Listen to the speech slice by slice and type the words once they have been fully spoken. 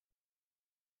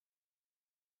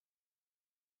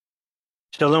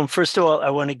Shalom. First of all, I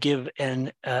want to give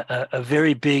a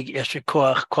very big Yasher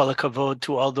Koach, Kol HaKavod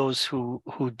to all those who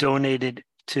donated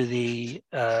to the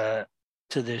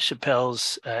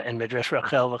Chappelle's and Midrash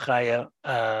Rachel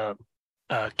V'Chaya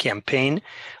campaign,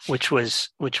 which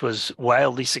was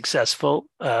wildly successful,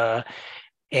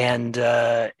 and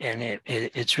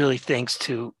it's really thanks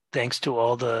to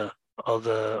all the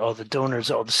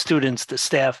donors, all the students, the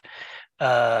staff.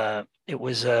 It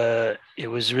was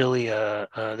really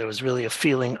there was really a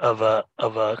feeling of a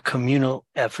communal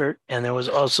effort, and there was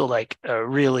also like a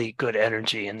really good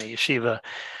energy in the yeshiva,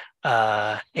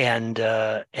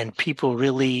 and people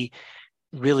really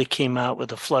came out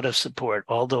with a flood of support.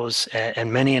 All those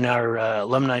and many in our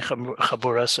alumni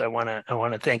Chabura. So I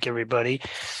want to thank everybody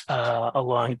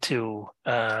along to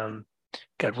God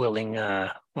willing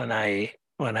when I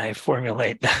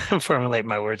formulate formulate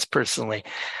my words personally.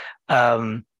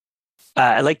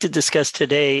 I'd like to discuss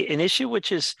today an issue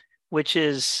which is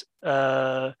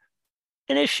an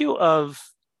issue of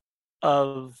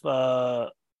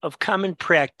common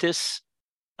practice,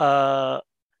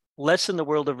 less in the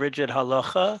world of rigid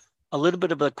halacha, a little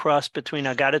bit of a cross between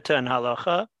agadata and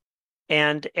halacha,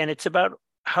 and it's about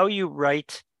how you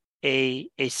write a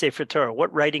Sefer Torah.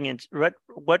 What writing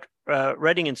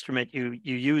instrument you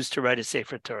use to write a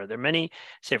Sefer Torah. There are many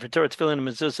Sefer Torah, tefillin, and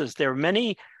mezuzahs. There are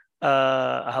many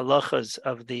halachas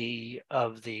of the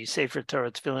Sefer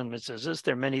Torah, tefillin, and mezuzahs.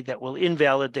 There are many that will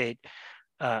invalidate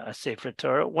a Sefer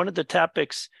Torah. One of the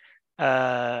topics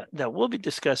that we'll be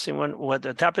discussing,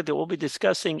 the topic that we'll be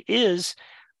discussing is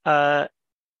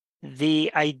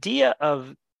the idea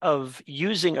of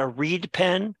using a reed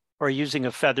pen or using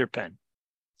a feather pen.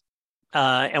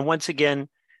 And once again,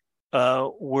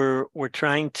 we're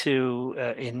trying to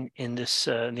in the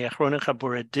Acharonim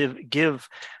Chabura give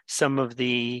some of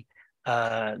the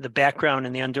background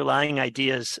and the underlying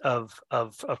ideas of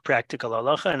practical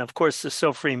halacha, and of course the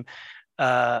Sofrim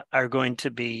are going to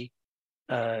be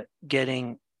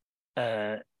getting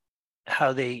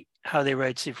how they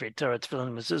write Sefer Torah, tefillin,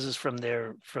 and mezuzahs from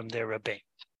their Rabbi.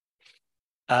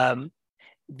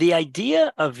 The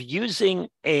idea of using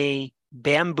a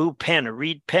bamboo pen, a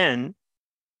reed pen,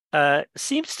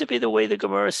 seems to be the way the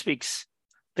Gemara speaks.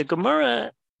 The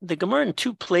Gemara in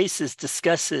two places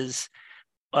discusses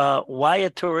why a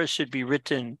Torah should be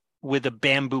written with a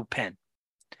bamboo pen,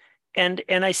 and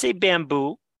I say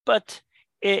bamboo, but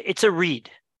it's a reed.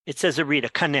 It says a reed, a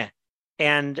kaneh,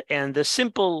 and the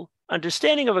simple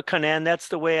understanding of a kaneh, and that's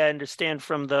the way I understand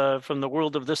from the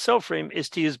world of the Sofrim, is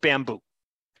to use bamboo.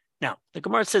 Now the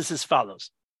Gemara says as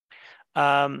follows.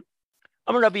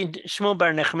 Amar Rabbi Shmuel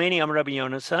bar Nechmeni, Amar Rabbi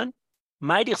Yonasan,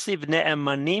 Ma'dichsiv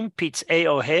ne'emanim pitzei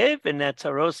ohev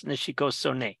v'netaros neshikos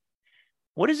soneh.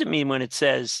 What does it mean when it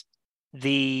says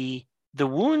the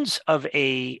wounds of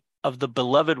the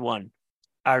beloved one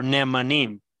are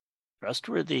ne'emanim,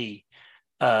 trustworthy,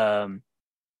 v'netarot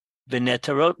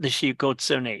neshikos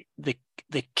soneh, the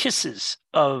kisses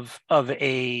of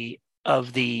the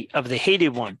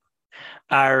hated one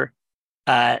are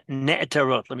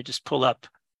ne'tarot. Let me just pull up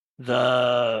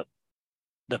the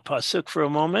pasuk for a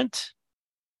moment.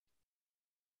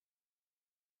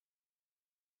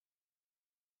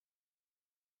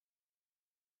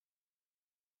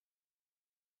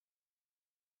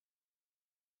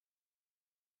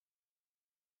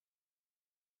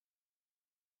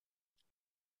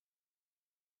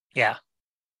 Yeah,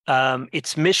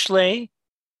 it's Mishlei,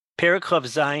 Perek Chav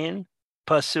Zayin,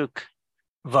 pasuk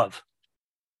Vav,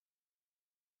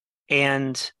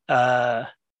 and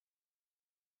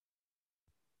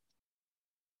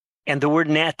the word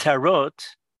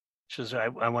natarot, which is I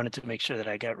wanted to make sure that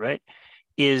I got right,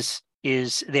 is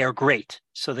they are great.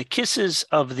 So the kisses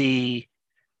of the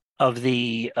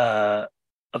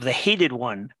hated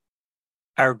one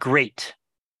are great.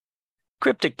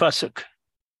 Cryptic pasuk.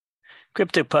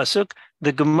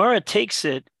 The Gemara takes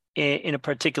it in a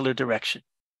particular direction.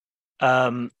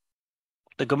 The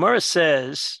Gemara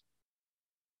says,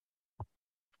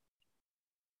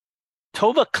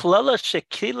 Tova klala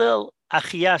shekilel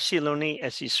achia shiloni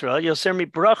es Yisrael yoser mi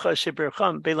bracha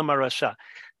shebercham belam harasha.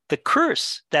 The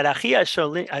curse that Achia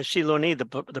Shiloni,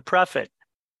 the prophet,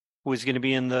 who is going to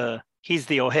be he's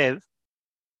the Ohev,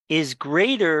 is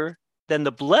greater than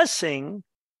the blessing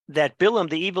that Bilam,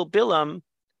 the evil Bilam,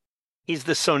 he's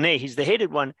the Soneh, he's the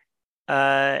hated one,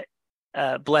 blessed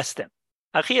them.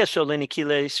 Achia Shiloni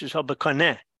kile Yisrael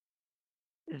b'koneh.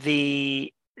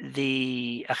 The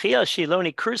Achia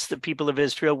Shiloni cursed the people of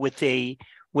Israel with a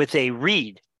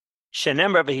reed.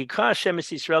 The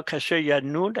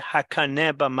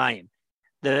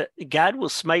God will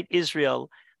smite Israel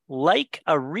like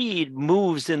a reed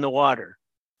moves in the water.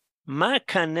 Ma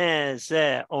kaneh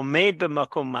zeh omed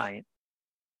b'makom mayim.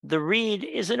 The reed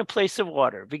is in a place of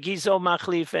water. V'gizo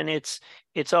machlif, and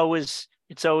it's always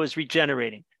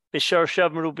regenerating. B'shor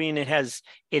shav merubin,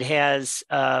 it has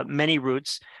many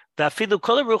roots. V'afilu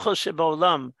kol haruchos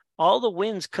sheba'olam, all the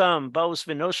winds come, baus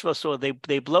v'noshvaso,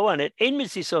 they blow on it. Ein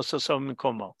mizisos osom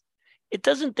mikomo. It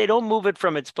doesn't. They don't move it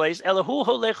from its place. Elahu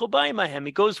holechu b'imahim.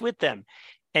 It goes with them.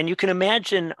 And you can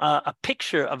imagine a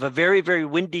picture of a very, very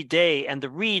windy day and the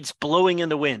reeds blowing in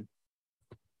the wind.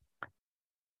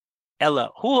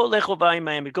 Ella, hu holechu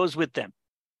b'imahim. It goes with them.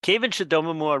 Kevin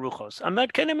shedomamu aruchos.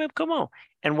 Amad kenem ebkomo.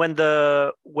 And when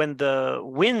the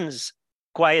winds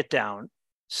quiet down,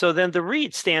 so then the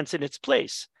reed stands in its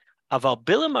place. Aval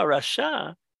bilam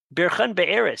arasha birchan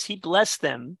be'eres. He blessed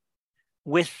them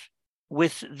with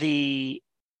the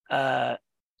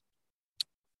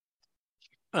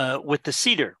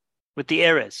cedar, with the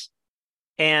eres,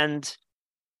 and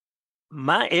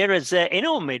ma eres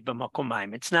eno made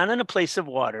b'makom. It's not in a place of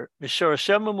water.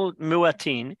 V'shorashem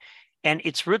muatin, and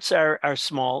its roots are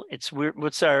small. Its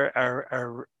roots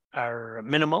are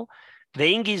minimal.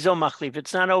 Ve'ingizo machlif.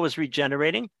 It's not always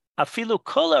regenerating. Afilu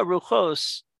kol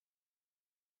haruchos.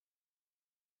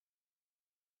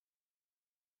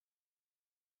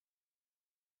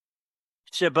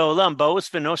 So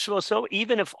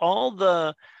even if all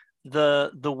the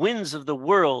winds of the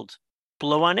world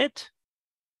blow on it,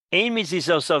 it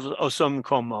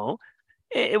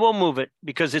won't move it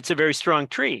because it's a very strong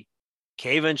tree.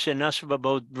 But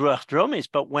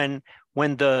when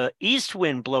the east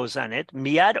wind blows on it,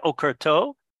 miyad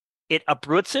okerto, it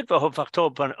uproots it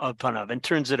and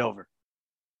turns it over.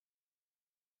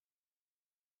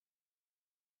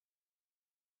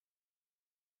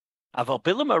 Aval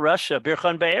Bilam Arasha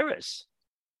Birchan Be'eres.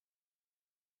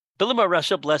 Bilam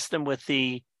Arasha blessed them with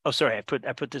the. Oh, sorry, I put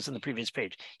this in the previous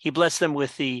page. He blessed them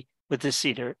with the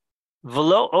cedar.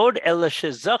 V'lo od ela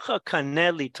shezacha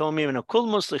kaneh litomim and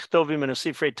akulmus lichtovim and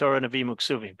osifrei Torah navim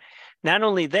uksuvim. Not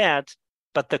only that,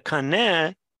 but the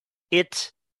kaneh,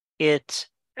 it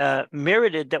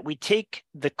merited that we take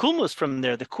the kulmus from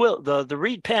there, the quill, the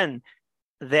reed pen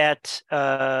that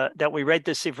we write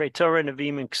the Sifrei Torah,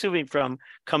 Nevi'im, and Ksuvim from,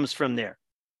 comes from there.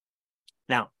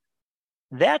 Now,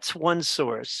 that's one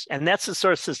source, and that's the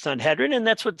source of Sanhedrin, and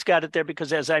that's what's got it there.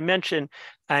 Because, as I mentioned,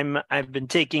 I've been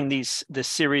taking this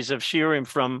series of shiurim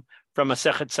from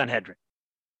Masechet Sanhedrin.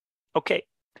 Okay,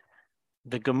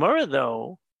 the Gemara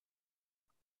though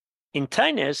in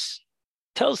Tainis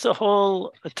tells the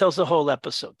whole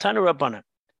episode. Tanu Rabbanan,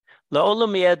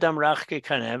 la'olam yedam rach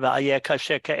kekaneh v'ayeh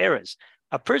kasher ka'erez.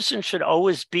 A person should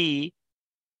always be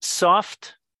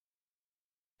soft.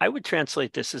 I would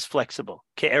translate this as flexible.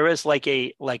 Ke'erez, like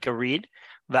a reed.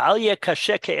 V'aliyah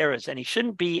kashe ke'erez, and he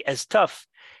shouldn't be as tough,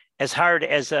 as hard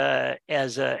as a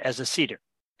cedar.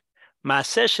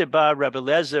 Maaseh sheba Rabbi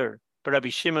Lezer, Rabbi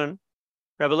Shimon,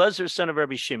 Rabbi Lezer son of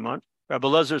Rabbi Shimon, Rabbi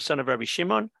Lezer son of Rabbi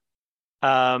Shimon.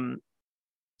 There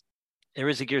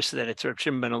is a girsa that it's Rabbi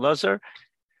Shimon ben Elazar.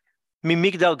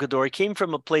 Migdal Gador, he came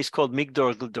from a place called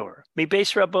Migdor Gador.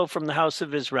 Beis Rabbo, from the house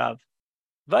of his Rav.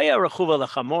 Vaya Rachuva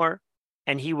Lachamor,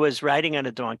 and he was riding on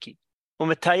a donkey.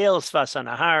 Umetayel Svas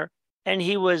Anahar, and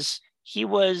he was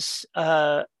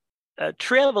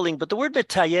traveling. But the word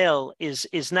metayel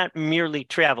is not merely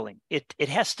traveling. It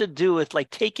has to do with like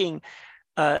taking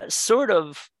sort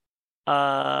of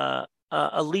a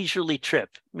leisurely trip,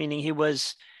 meaning he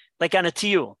was like on a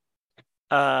tiyul.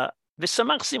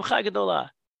 V'samach simcha gedolah.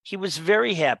 He was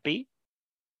very happy.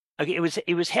 Okay,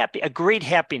 it was happy, a great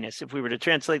happiness, if we were to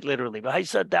translate literally.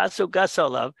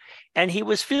 And he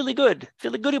was feeling good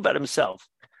about himself.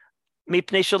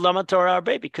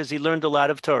 Because he learned a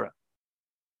lot of Torah.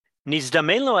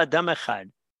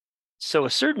 So a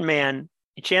certain man,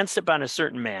 he chanced upon a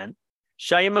certain man.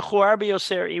 He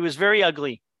was very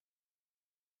ugly.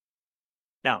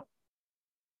 Now,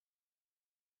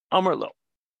 Amar lo,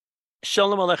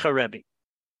 Shalom Alecha Rabbi.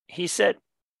 He said,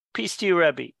 peace to you,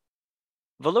 Rabbi.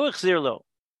 V'lo echzir lo.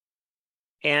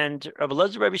 And Rabbi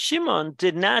Lezer, Rabbi Shimon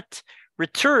did not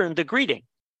return the greeting.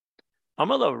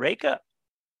 Amar lo Reka.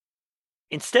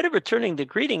 Instead of returning the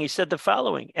greeting, he said the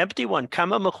following: empty one.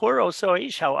 Kama mechor oso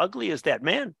ish. How ugly is that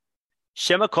man?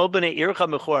 Shema kol b'nei ircha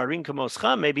mechorarin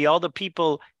kamoscha. Maybe all the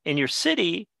people in your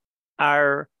city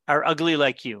are ugly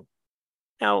like you.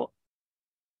 Now,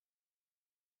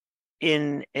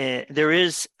 there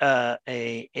is a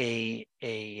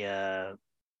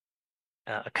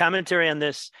commentary on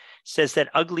this, says that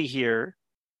ugly here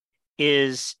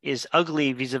is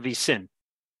ugly vis-a-vis sin.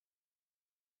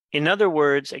 In other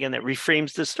words, again, that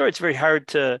reframes the story. It's very hard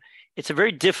to. It's a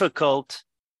very difficult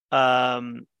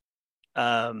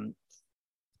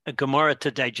a Gemara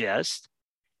to digest,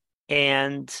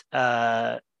 and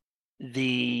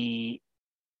this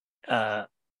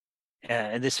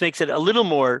makes it a little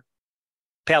more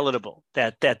palatable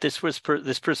that this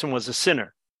person was a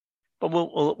sinner. But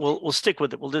we'll stick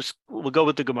with it. We'll go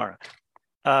with the Gemara.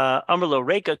 Amrlo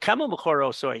Reka Kama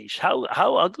Mechoro Soish.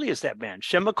 How ugly is that man?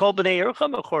 Shema Kol Bnei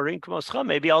Yerucha Mechorim Kmoscha.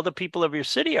 Maybe all the people of your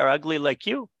city are ugly like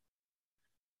you.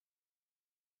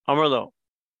 Amrlo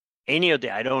Eini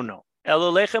Yodeh. I don't know.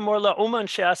 Elo Lechem Or LaUman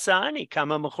She'asani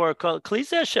Kama Mechor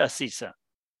Klize She'asisa.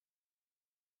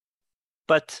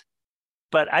 But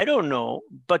I don't know.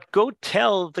 But go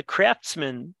tell the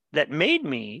craftsman that made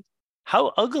me,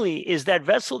 how ugly is that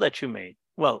vessel that you made?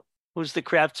 Well, who's the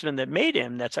craftsman that made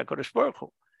him? That's HaKadosh Baruch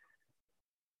Hu.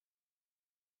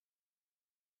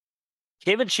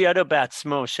 Kevan Shiado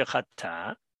Batzmo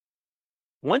Shechata.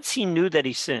 Once he knew that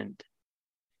he sinned,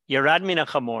 Yarad Min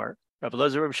HaChamor, Rabbi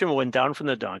Elazar Rabbi Shimon went down from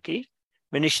the donkey.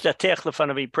 V'nishtatech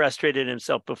lefanav, he prostrated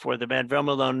himself before the man.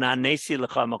 V'amalo nanesi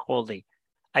lecha macholdi.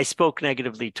 I spoke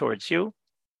negatively towards you.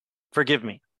 Forgive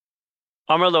me.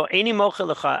 Amarlo eini mocha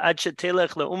lecha ad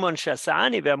shetelech leuman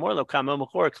shasani ve'amorlo kama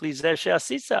mechor kli zeh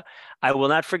she'asisa. I will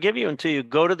not forgive you until you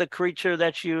go to the creature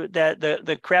that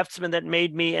the craftsman that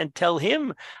made me and tell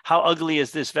him how ugly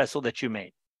is this vessel that you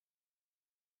made.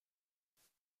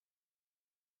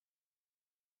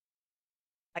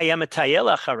 I am a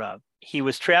tayel acharav. He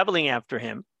was traveling after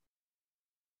him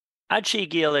ad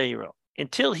she'higia le'iro,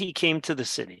 until he came to the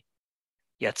city.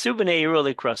 Yatsu b'nei iro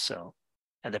likraso,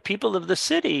 and the people of the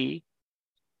city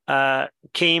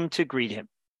came to greet him.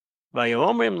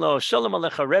 Vayomrim lo shalom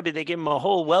alecha Rebbe. They gave him a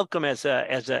whole welcome as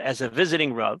a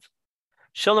visiting rav.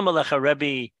 Shalom alecha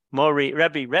Rebbe, Mori.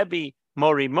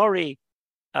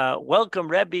 Welcome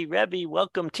Rebbe,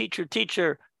 welcome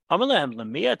teacher. Amalahem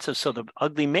lemiyat. So the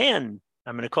ugly man,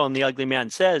 I'm going to call him the ugly man,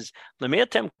 says,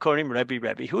 lemiyatem korim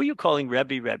Rebbe. Who are you calling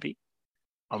Rebbe?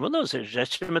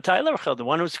 The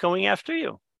one who's going after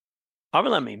you.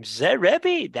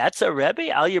 Rebbe, that's a Rebbe.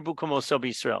 Al Yerbu Kamoso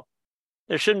Israel.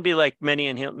 There shouldn't be like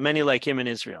many like him in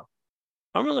Israel.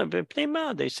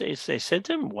 They said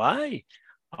to him, why?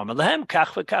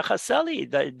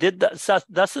 Did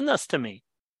thus to me.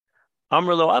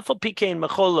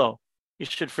 You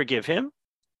should forgive him.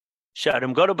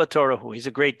 Shadam go to Batorahu. He's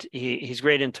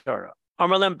great in Torah.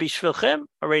 Amarlem bishvilchem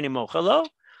areini mochalo.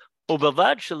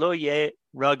 Ubavad shelo ye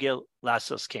ragil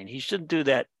lasos kain. He shouldn't do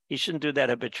that. He shouldn't do that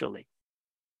habitually.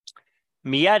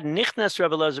 Miyad nichnas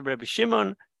Rabbi Elazar Rabbi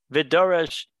Shimon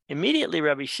v'darash. Immediately,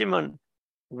 Rabbi Shimon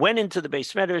went into the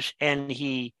Beis Medrash and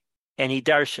he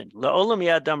darshaned. La'olam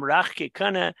yadam rach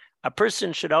kana. A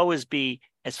person should always be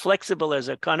as flexible as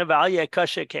a kana v'alya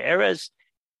kasha ke'erez,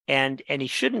 and he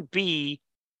shouldn't be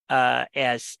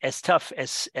as tough,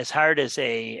 as hard as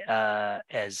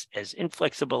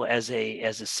inflexible as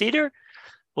a cedar.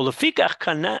 Ulefikach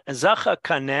kana zacha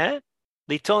kana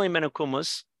litoli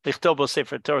menukumus lichtobo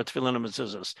sefer Torah tefillin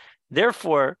mezuzos.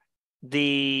 Therefore,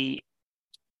 the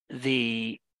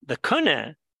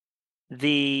kana,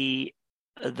 the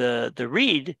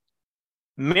reed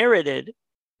merited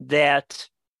that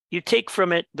you take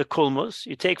from it the kulmus,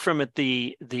 you take from it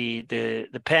the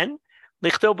pen.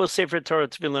 Lichtobo sefer Torah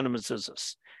tefillin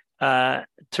mezuzos,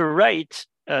 to write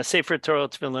sefer Torah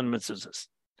tefillin mezuzos.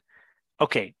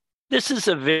 Okay, this is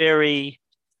a very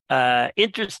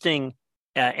interesting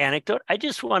anecdote. I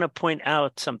just want to point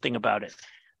out something about it.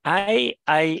 I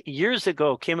years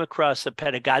ago came across a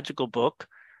pedagogical book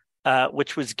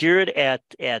which was geared at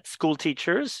school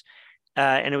teachers,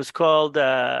 and it was called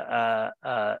Hasipura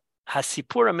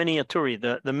Miniaturi,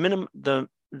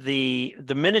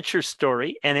 the miniature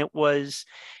story, and it was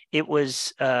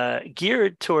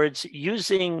geared towards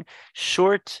using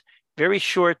very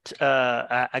short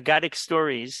agadic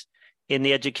stories in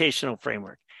the educational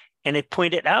framework, and it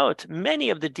pointed out many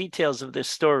of the details of this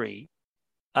story,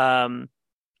 and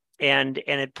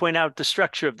it pointed out the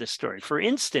structure of this story. For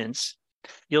instance,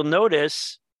 you'll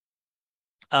notice.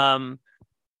 Let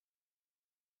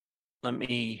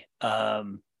me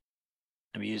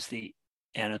use the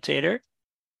annotator.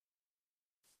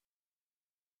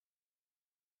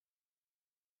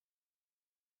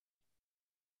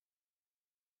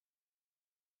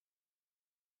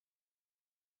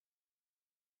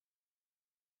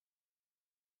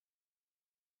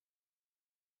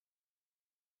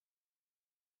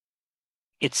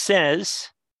 It says,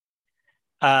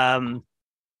 I'll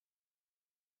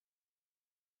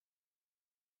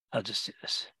just do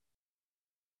this.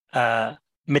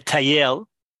 Mitayel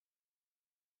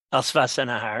al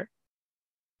Svasanahar.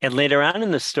 And later on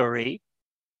in the story,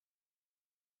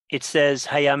 it says,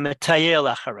 Haya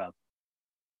Mitayel Acharav.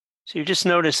 So you just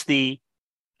notice the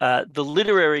the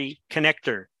literary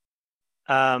connector.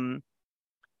 In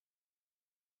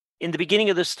the beginning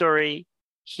of the story,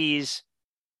 he's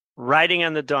riding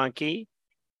on the donkey,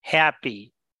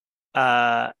 happy,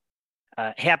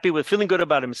 happy with feeling good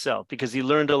about himself because he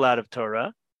learned a lot of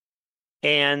Torah,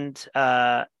 and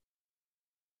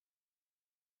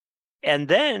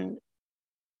then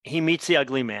he meets the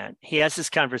ugly man. He has this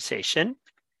conversation,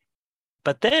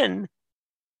 but then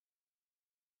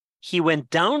he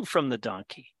went down from the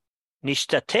donkey.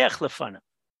 Nishtatech lefanav.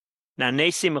 Now,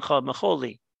 nesi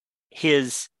mecholi.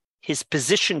 His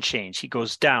position changed. He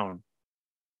goes down.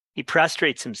 He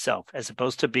prostrates himself as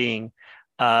opposed to being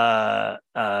happy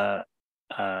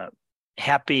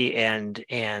and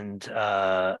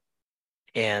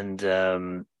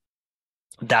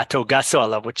dato gaso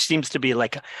alav, which seems to be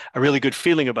like a really good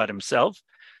feeling about himself.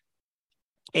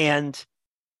 And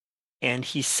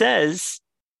he says,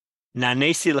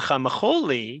 "Nanesi lecha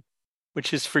mecholi,"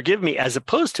 which is "forgive me," as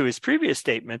opposed to his previous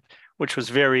statement, which was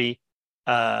very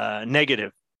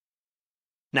negative.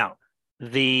 Now,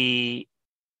 the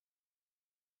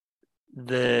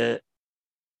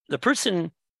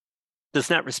person does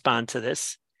not respond to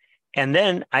this, and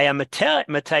then I am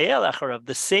matayel acharav,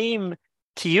 the same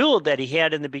tiyul that he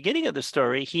had in the beginning of the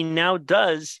story, he now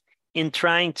does in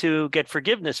trying to get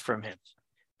forgiveness from him.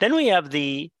 Then we have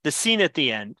the scene at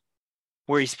the end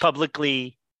where he's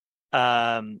publicly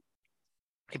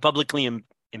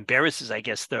embarrasses, I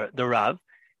guess, the Rav,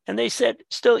 and they said,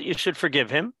 still, you should forgive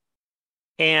him.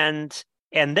 And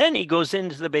then he goes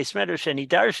into the Beis Medrash and he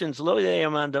darshans lo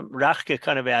yamandam rachke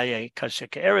kana ve'ayeh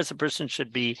kashekeres. A person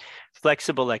should be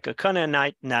flexible like a kana,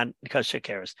 not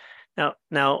kashekeres. Now,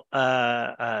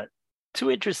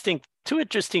 two interesting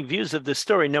views of the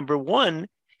story. Number one,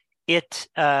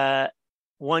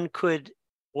 one could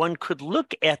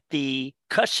look at the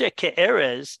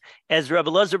kashekeres as Rabbi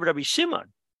Lazar Rabbi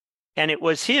Shimon, and it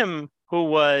was him who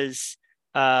was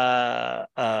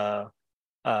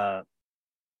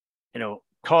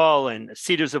tall and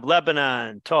cedars of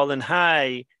Lebanon, tall and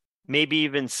high, maybe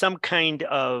even some kind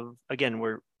of, again,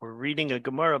 we're reading a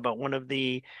Gemara about one of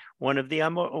the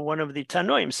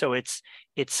Tanoim, so it's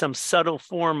some subtle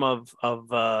form of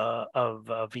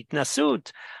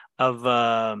itnasut, of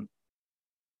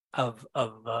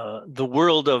the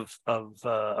world of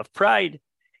pride,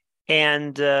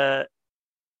 and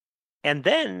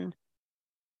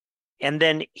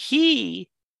then he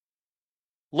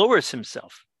lowers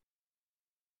himself.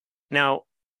 Now,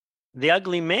 the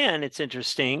ugly man, it's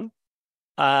interesting.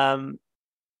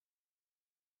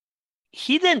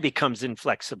 He then becomes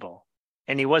inflexible,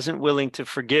 and he wasn't willing to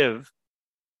forgive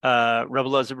Rabbi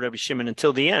Lazar Rabbi Shimon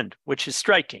until the end, which is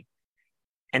striking.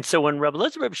 And so when Rabbi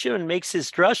Lazar Rabbi Shimon makes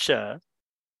his drasha,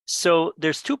 so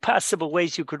there's two possible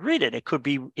ways you could read it.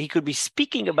 He could be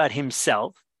speaking about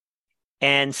himself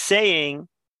and saying,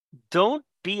 don't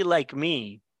be like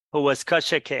me, who was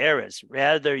kasha ke'eres.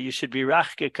 Rather, you should be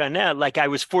rachke kaneh, like I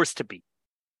was forced to be,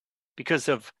 because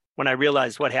of when I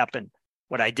realized what happened,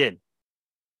 what I did.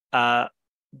 But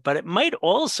it might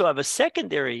also have a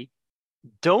secondary,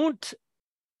 don't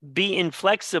be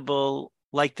inflexible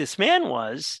like this man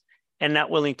was and not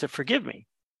willing to forgive me.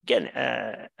 Again,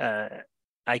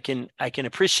 I can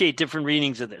appreciate different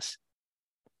readings of this.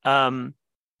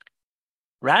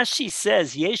 Rashi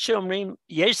says, "Yesh svarim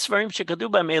shekadu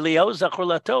b'am Eliyahu zachor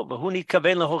lato, v'hu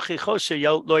nitkaven lahochicho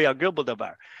shelo yagil bo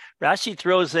davar." Rashi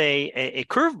throws a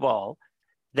curveball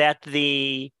that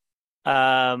the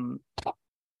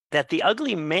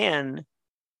ugly man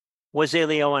was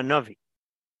Eliyahu Hanavi,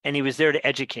 and he was there to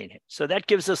educate him. So that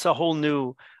gives us a whole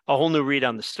new read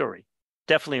on the story.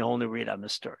 Definitely a whole new read on the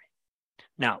story.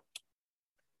 Now,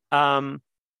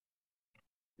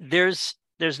 there's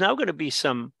now going to be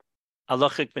some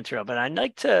halachic material, but I'd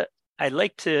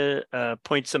like to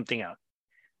point something out.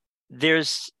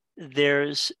 There's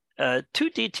two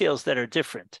details that are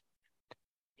different.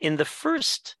 In the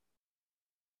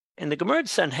Gemara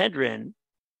Sanhedrin,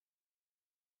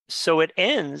 so it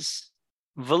ends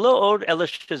v'lo od ela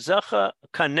shezacha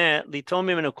kaneh litom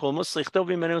mimenu kulmus lichtov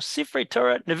mimenu sifrei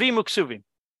Torah nevim uksuvim.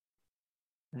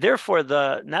 Therefore,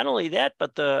 not only that,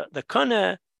 but the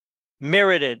kaneh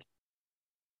merited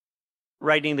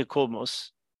writing the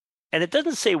kulmus, and it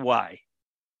doesn't say why.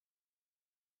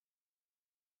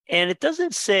 And it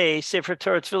doesn't say Sefer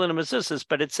Torah Tefillin and Mezuzahs,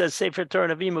 but it says Sefer Torah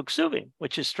Nevim Uksuvim,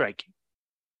 which is striking.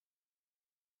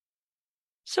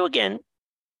 So again,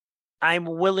 I'm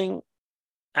open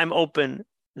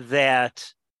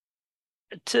that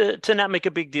to not make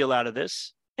a big deal out of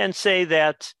this and say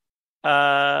that,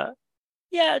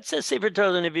 it says Sefer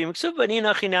Torah Nevim Uksuvim, but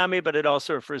Inachinami, but it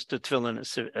also refers to Tefillin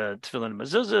and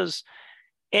Mezuzahs.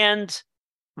 And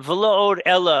V'lo od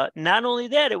ella. Not only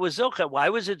that, it was zocha. Why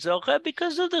was it zocha?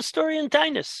 Because of the story in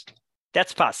Tainus.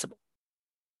 That's possible.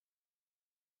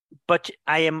 But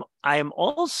I am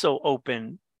also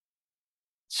open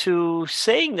to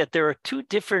saying that there are two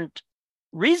different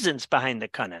reasons behind the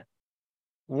kana.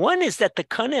 One is that the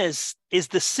kana is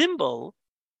the symbol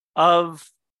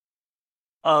of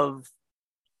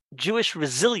Jewish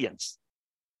resilience.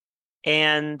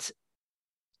 And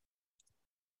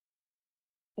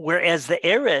whereas the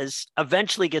Erez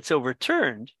eventually gets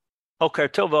overturned, Okar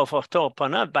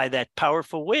Tova by that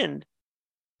powerful wind,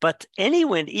 but any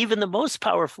wind, even the most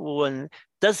powerful one,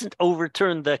 doesn't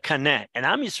overturn the Kaneh. And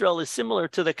Am Yisrael is similar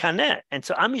to the Kaneh. And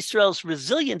so Am Yisrael's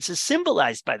resilience is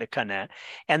symbolized by the Kaneh.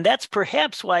 And that's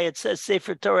perhaps why it says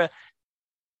Sefer Torah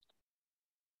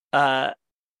Nevi'im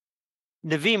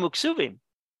Uksuvim,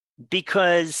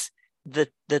 because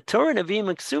the Torah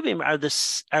Nevi'im Uksuvim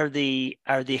are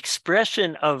the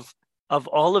expression of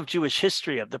all of Jewish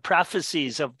history, of the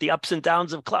prophecies, of the ups and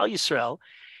downs of Klal Yisrael.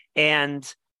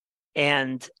 And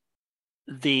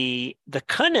the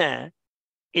Kaneh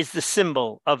is the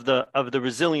symbol of the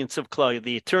resilience of Klal,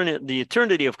 the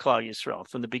eternity of Klal Yisrael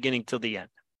from the beginning till the end.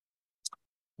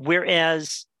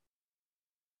 Whereas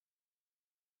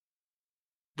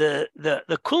the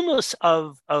kulmus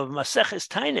of Maseches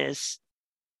Tainis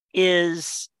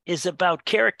is about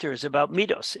characters, about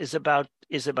midos, is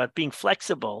about being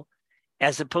flexible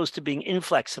as opposed to being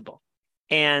inflexible,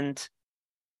 and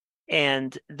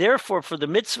therefore, for the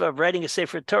mitzvah of writing a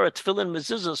Sefer Torah, tefillin,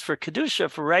 mezuzos, for kedusha,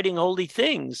 for writing holy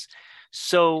things,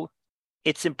 so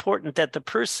it's important that the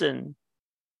person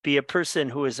be a person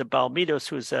who is a bal midos,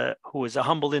 who is a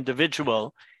humble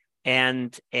individual,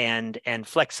 and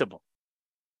flexible.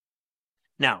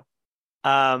 Now,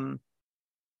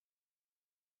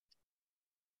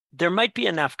 there might be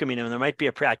a nafkamina, there might be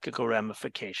a practical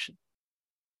ramification.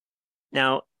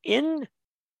 Now, in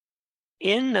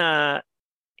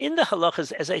the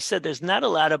halachas, as I said, there's not a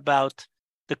lot about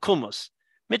the kulmos.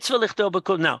 Mitzvah lichtov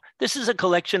b'kulmos. Now, this is a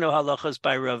collection of halachas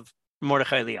by Rav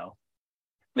Mordechai Eliyahu.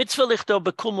 Mitzvah lichtov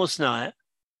b'kulmos na'eh,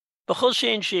 b'chol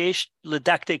she'en she'esh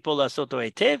l'daktek bo la'asoto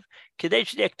eitev, k'dei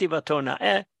she'ektivato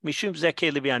na'eh, mishum zeh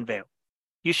keli v'yanveu.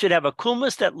 You should have a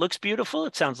kulmos that looks beautiful,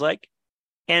 it sounds like,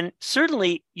 and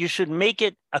certainly you should make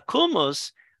it a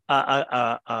kulmos,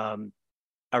 a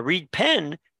reed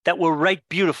pen that will write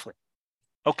beautifully.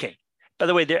 Okay. By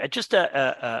the way, there just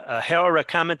a Ha'ara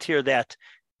comment here that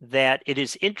it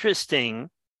is interesting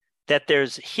that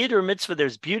there's hidur mitzvah,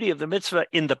 there's beauty of the mitzvah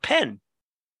in the pen.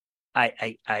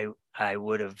 I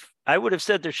would have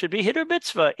said there should be hidur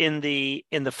mitzvah in the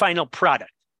final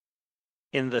product,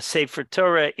 in the Sefer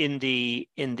Torah, in the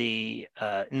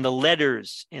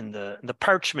letters, in the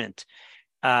parchment,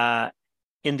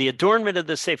 in the adornment of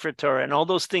the Sefer Torah, and all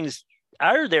those things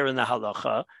are there in the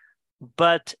halacha.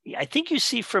 But I think you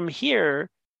see from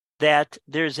here that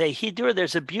there's a hidur,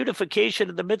 there's a beautification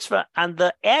of the mitzvah on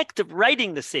the act of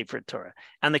writing the Sefer Torah,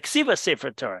 on the ksiva Sefer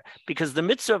Torah, because the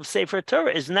mitzvah of Sefer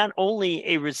Torah is not only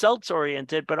a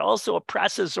results-oriented, but also a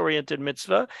process-oriented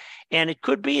mitzvah. And it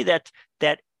could be that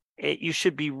you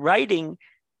should be writing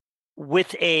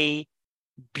with a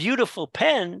beautiful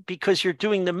pen because you're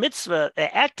doing the mitzvah,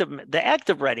 the act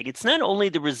of writing. It's not only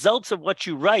the results of what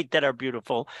you write that are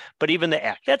beautiful, but even the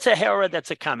act. That's a hera, that's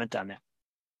a comment on that.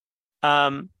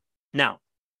 Now,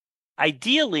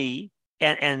 ideally,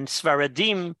 and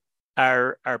Svaradim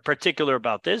are particular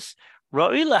about this,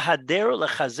 that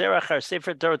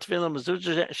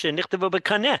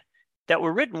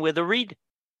were written with a reed.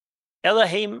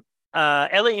 Elahim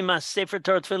unless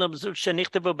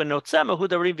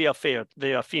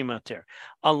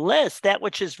that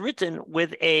which is written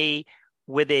with a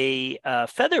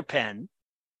feather pen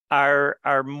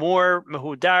are more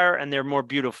mehudar and they're more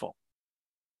beautiful.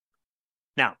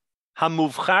 Now,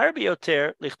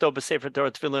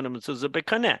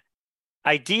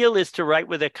 ideal is to write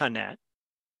with a kaneh.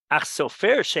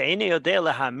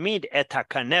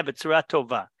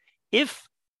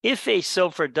 If a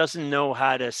sofer doesn't know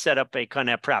how to set up a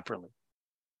kaneh properly,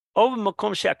 or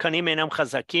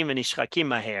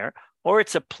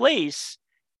it's a place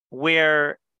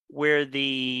where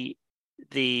the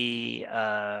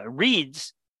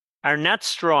reeds are not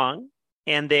strong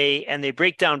and they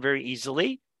break down very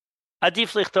easily,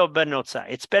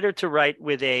 it's better to write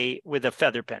with a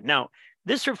feather pen. Now,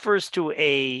 this refers to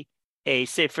a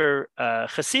Sefer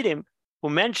Hasidim who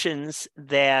mentions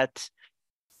that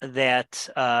there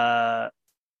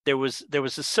was a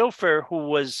sofer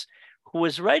who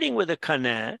was writing with a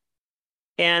kaneh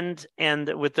and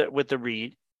with the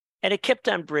reed, and it kept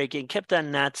on breaking, kept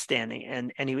on not standing,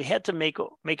 and he had to make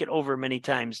it over many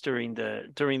times during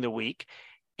the week,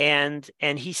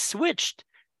 and he switched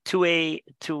to a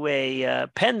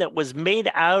pen that was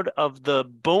made out of the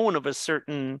bone of a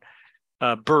certain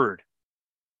bird.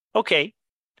 Okay,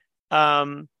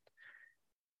 but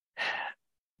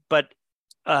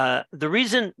the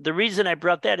reason I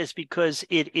brought that is because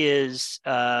it is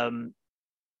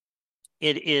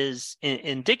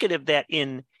indicative that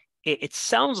it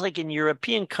sounds like in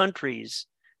European countries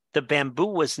the bamboo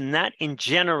was not in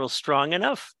general strong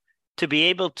enough to be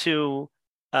able to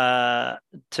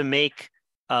make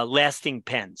lasting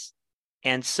pens,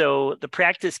 and so the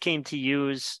practice came to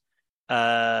use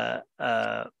the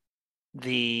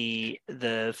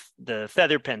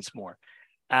feather pens more.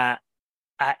 I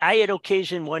had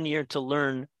occasion one year to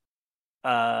learn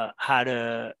how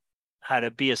to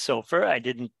be a sofer. I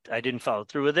didn't follow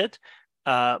through with it,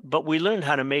 but we learned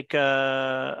how to make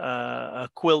a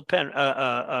quill pen,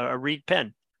 a reed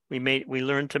pen. We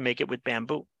learned to make it with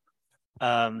bamboo.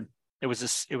 It was a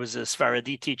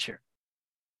Sfaradi teacher.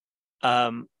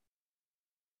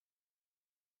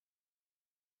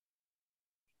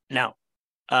 Now,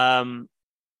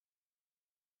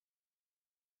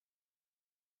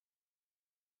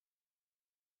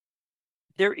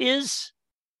 there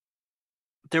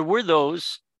were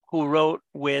those who wrote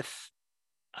with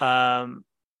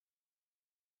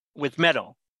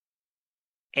metal,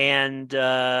 and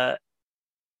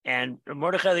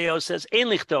Mordechai Leo says, "Ein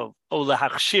lichtov o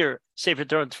lahachshir sefer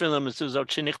Torah tefillah mezuzot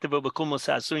shenichtavu b'kumos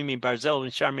ha'asuim mi barzel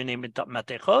v'shar minei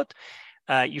matechot."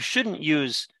 You shouldn't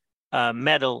use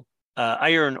metal,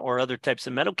 iron, or other types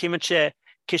of metal. Because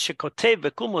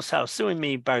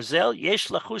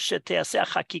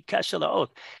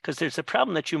there's a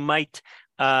problem that you might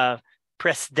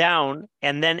press down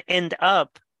and then end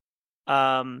up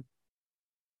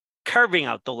carving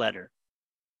out the letter.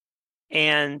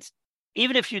 And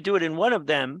even if you do it in one of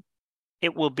them,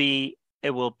 it will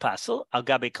passel al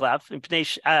gabe klaf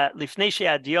lifnei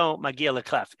she'adio magia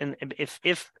leklaf. And if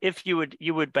you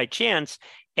would by chance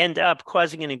end up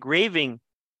causing an engraving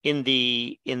in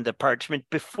the parchment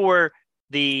before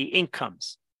the ink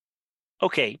comes.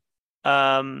 Okay,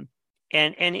 and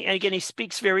again, he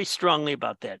speaks very strongly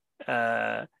about that.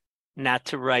 Not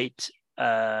to write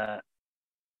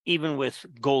even with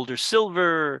gold or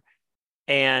silver,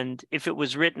 and if it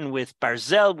was written with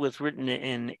barzel, written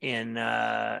in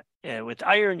with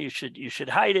iron, you should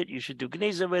hide it. You should do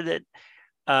gneza with it.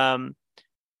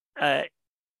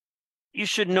 You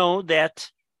should know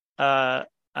that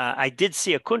I did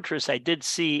see a kuntras. I did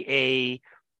see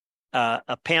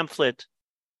a pamphlet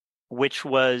which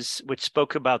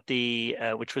spoke about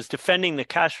which was defending the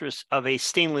kashrus of a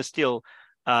stainless steel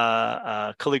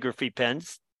calligraphy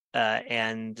pens,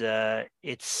 and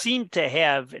it seemed to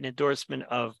have an endorsement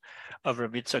of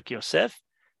Rabbi Yitzchak Yosef.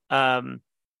 But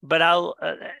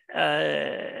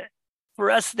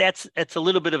for us, that's a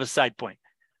little bit of a side point.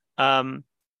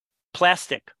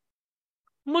 Plastic.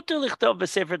 Mutter lichtov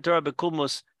b'sefer Torah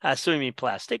bekulmus ha'asuim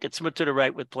plastic. It's mutter to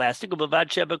write with plastic. U'bavad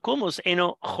shebekulmus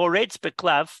eno choretz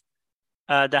beklav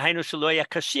dahainu shelo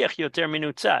yakashiach yoter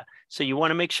minutza. So you want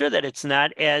to make sure that it's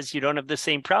not, as you don't have the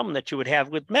same problem that you would have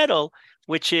with metal,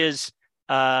 which is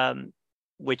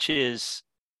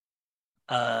carving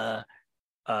out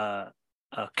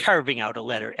a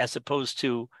letter as opposed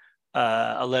to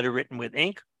a letter written with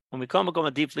ink. When we call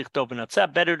deep lichtov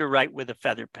b'nutza, better to write with a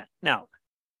feather pen. Now,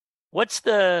 what's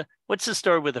the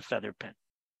story with a feather pen?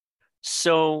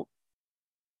 So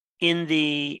in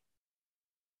the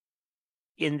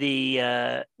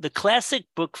classic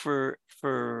book for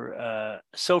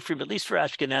Sofrim, at least for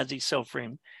Ashkenazi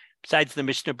Sofrim, besides the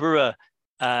Mishnah Berurah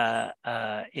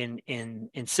in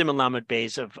Siman Lamed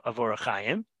Beis of Orach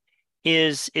Chaim,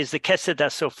 is the Kesed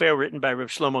HaSofer written by Rav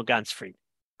Shlomo Gansfried.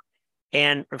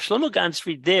 And Rav Shlomo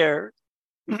Gansfried there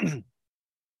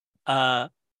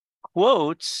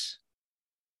quotes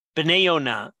Bnei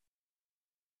Yonah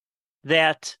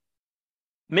that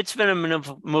mitzvah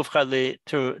muvchar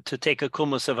to take a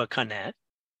kulmus of a kaneh,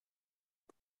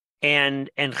 and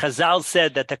Chazal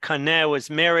said that the kaneh was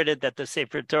merited, that the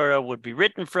Sefer Torah would be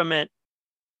written from it.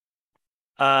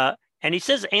 And he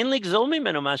says, "Ein ligzol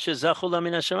mimenu ma shezachu la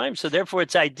min hashamayim." So therefore,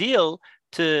 it's ideal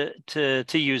to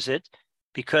use it,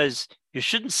 because you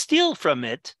shouldn't steal from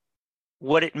it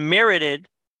what it merited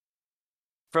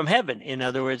from heaven. In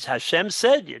other words, Hashem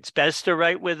said it's best to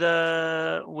write with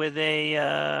a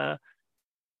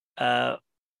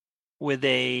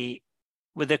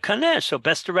kaneh. So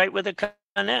best to write with a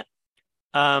kaneh.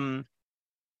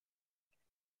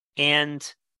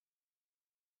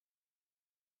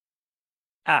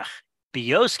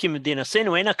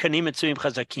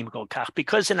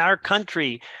 Because in our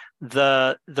country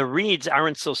the reeds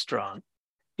aren't so strong,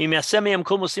 You're going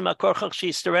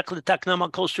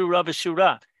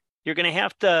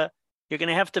to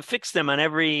have to fix them on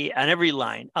every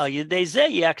line. Therefore,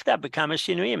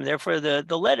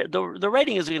 the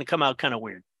writing is going to come out kind of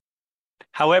weird.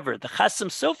 However, the Chasam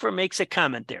Sofer makes a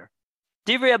comment there.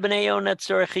 Divrei Abnei Yonah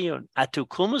Tzorechiyun. Atu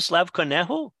kulmus lav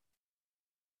konehu.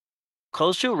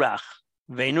 Kol shurach.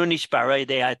 Veinu nishbara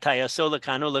yedei hatayaso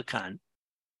lekanu lekan.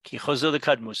 Ki chozo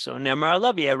lekadmuso. Nemar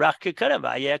alav yerach kekarav.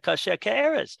 Kasher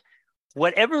ke'eres.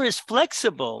 Whatever is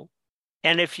flexible,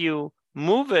 and if you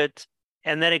move it,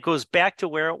 and then it goes back to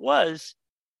where it was,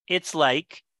 it's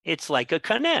like a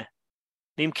kaneh.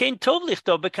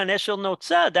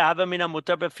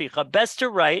 Best to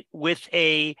write with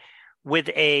a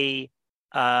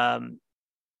pen,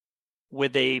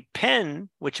 with a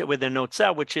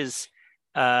notza, which is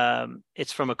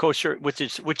it's from a kosher, which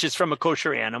is from a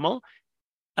kosher animal.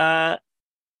 Even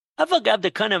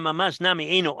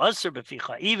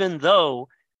though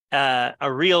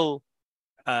a real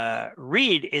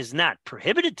reed is not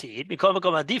prohibited, so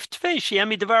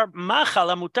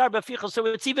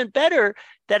it's even better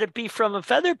that it be from a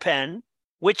feather pen,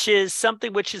 which is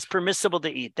something which is permissible to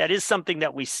eat. That is something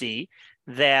that we see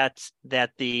that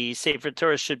the Sefer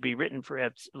Torah should be written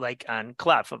for, like on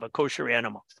cloth of a kosher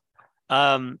animal.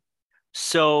 But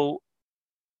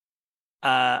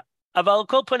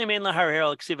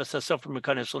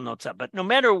no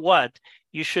matter what,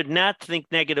 you should not think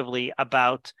negatively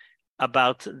about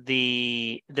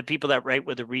the people that write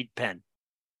with a reed pen.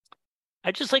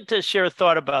 I'd just like to share a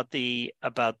thought about the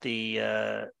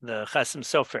Chasam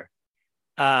Sofer.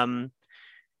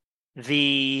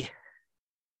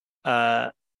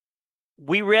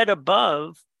 We read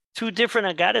above two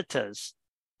different Agadatas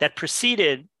that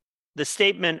preceded the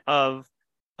statement of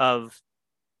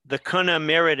the Kana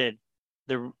merited,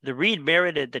 the reed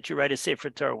merited that you write a Sefer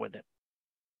Torah with it.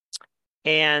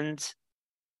 And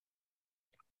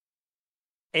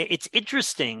it's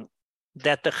interesting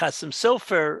that the Chasam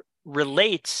Sofer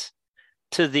relates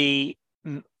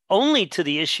only to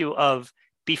the issue of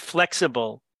be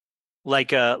flexible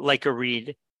like a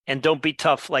reed, and don't be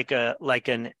tough like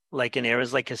an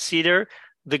erez, like a cedar.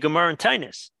 The Gemara in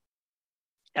Tainus,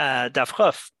 Daf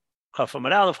Chaf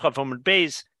Amud Aleph, Chaf Amud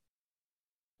Beis.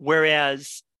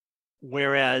 Whereas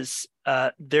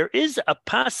there is a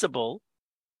possible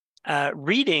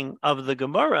reading of the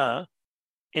Gemara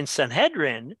in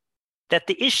Sanhedrin that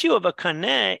the issue of a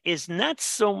kaneh is not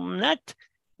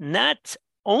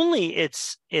only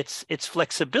its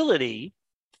flexibility,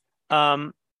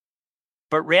 but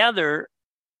rather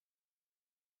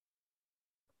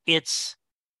it's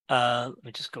let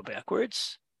me just go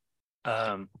backwards.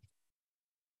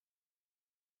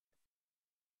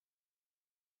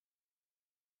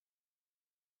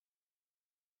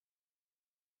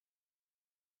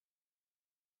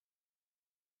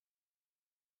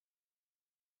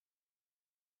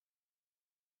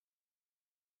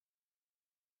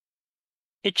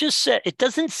 It just said, it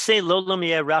doesn't say Lolam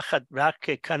Yerachat Rak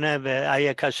Kanev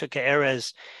Ayakasha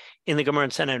Ke'erez in the Gemara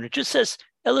and Sanhedrin. It just says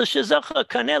Elishazacha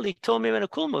Kaneli told me when a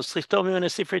kulmos, told me when a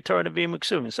Sifrei Torah to be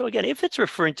Muksum. So again, if it's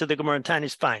referring to the Gemara and Tan,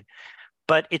 is fine.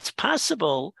 But it's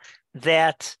possible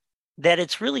that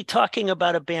it's really talking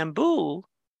about a bamboo,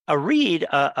 a reed,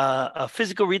 a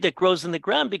physical reed that grows in the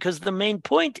ground, because the main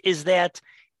point is that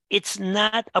it's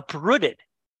not uprooted.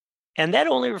 And that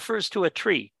only refers to a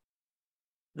tree.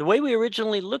 The way we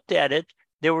originally looked at it,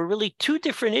 there were really two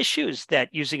different issues that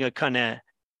using a kana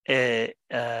is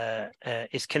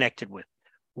connected with.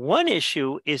 One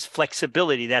issue is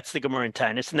flexibility. That's the Gemara in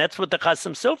Tainus, and that's what the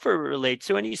Chasam Sofer relates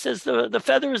to. And he says the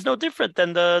feather is no different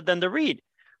than the reed.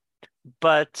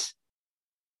 But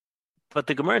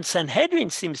the Gemara in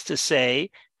Sanhedrin seems to say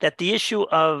that the issue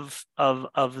of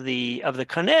the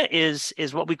kana is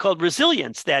what we call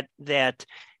resilience. That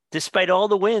despite all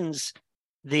the winds,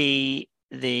 the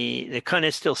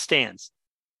kana still stands.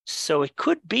 So it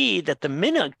could be that the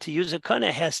minhag to use a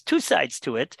kana has two sides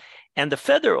to it, and the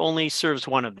feather only serves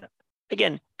one of them.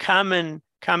 Again, common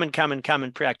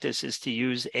practice is to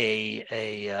use a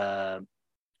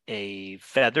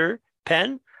feather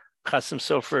pen. Chasam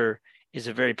Sofer is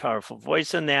a very powerful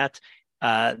voice in that.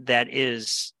 That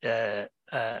is, as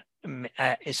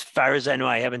far as I know,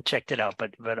 I haven't checked it out,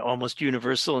 but almost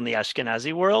universal in the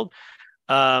Ashkenazi world.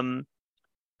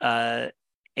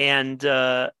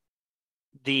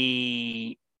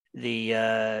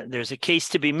 There's a case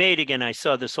to be made. Again, I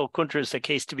saw this whole kuntras, a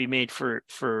case to be made for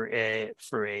a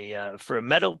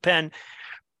metal pen.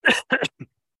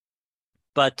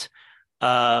 But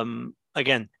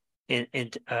again,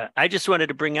 I just wanted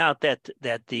to bring out that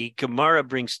the Gemara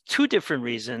brings two different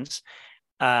reasons,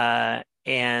 and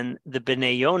And the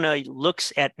Bnei Yonah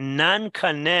looks at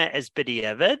non-kaneh as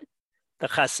b'diavad. The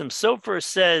Chasam Sofer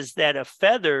says that a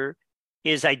feather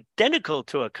is identical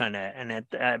to a kaneh, and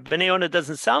Bnei Yonah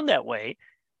doesn't sound that way.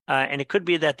 And it could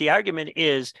be that the argument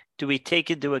is, do we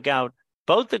take into account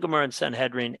both the Gemara in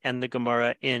Sanhedrin and the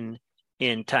Gemara in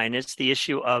Tainus, the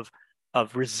issue of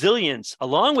resilience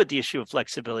along with the issue of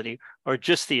flexibility, or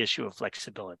just the issue of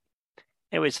flexibility?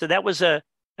 Anyway, so that was an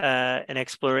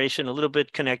exploration, a little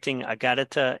bit connecting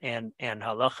Agadata and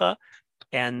Halacha,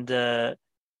 and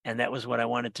that was what I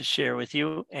wanted to share with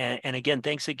you. And again,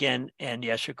 thanks again, and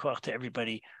Yasher Koach to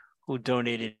everybody who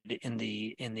donated in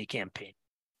the campaign.